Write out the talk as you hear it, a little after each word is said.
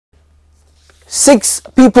6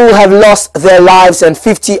 people have lost their lives and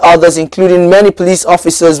 50 others, including many police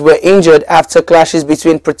officers, were injured after clashes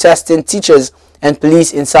between protesting teachers and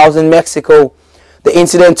police in southern Mexico. The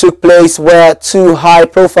incident took place where 2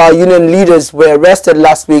 high-profile union leaders were arrested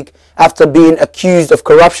last week after being accused of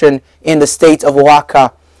corruption in the state of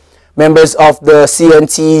Oaxaca. Members of the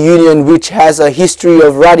CNT union, which has a history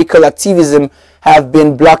of radical activism, have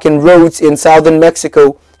been blocking roads in southern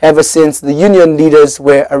Mexico ever since the union leaders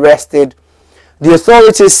were arrested. The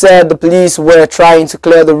authorities said the police were trying to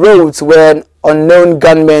clear the roads when unknown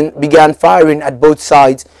gunmen began firing at both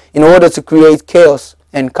sides in order to create chaos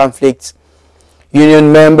and conflict.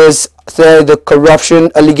 Union members said the corruption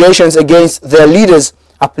allegations against their leaders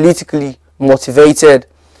are politically motivated.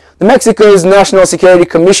 The Mexico's National Security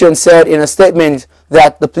Commission said in a statement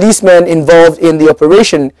that the policemen involved in the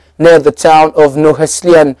operation near the town of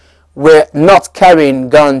Oaxaca were not carrying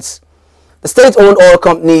guns. The state-owned oil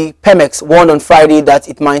company Pemex warned on Friday that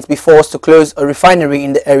it might be forced to close a refinery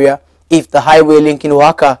in the area if the highway linking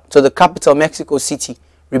Oaxaca to the capital Mexico City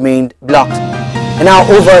remained blocked. And now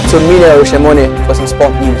over to Mina Roshemone for some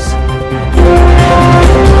sport news.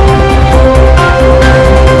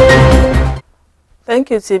 Thank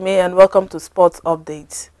you, Timmy, and welcome to Sports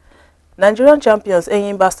Updates. Nigerian champions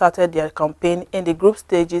Enyimba started their campaign in the group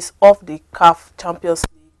stages of the CAF Champions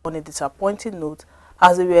League on a disappointing note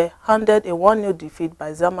as they were handed a 1-0 defeat by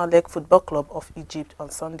Zamalek Football Club of Egypt on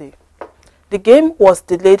Sunday. The game was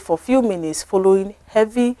delayed for a few minutes following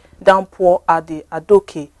heavy downpour at the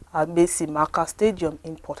Adoke Abesimaka Stadium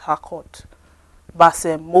in Port Harcourt.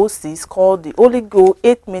 Bassem Moses scored the only goal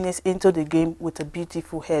 8 minutes into the game with a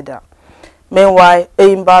beautiful header. Meanwhile,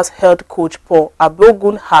 Enyimba's head coach Paul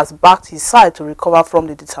Abogun has backed his side to recover from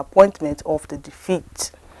the disappointment of the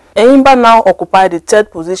defeat. Enyimba now occupy the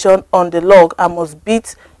 3rd position on the log and must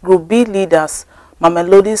beat Group B leaders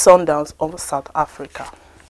Mamelodi Sundowns of South Africa.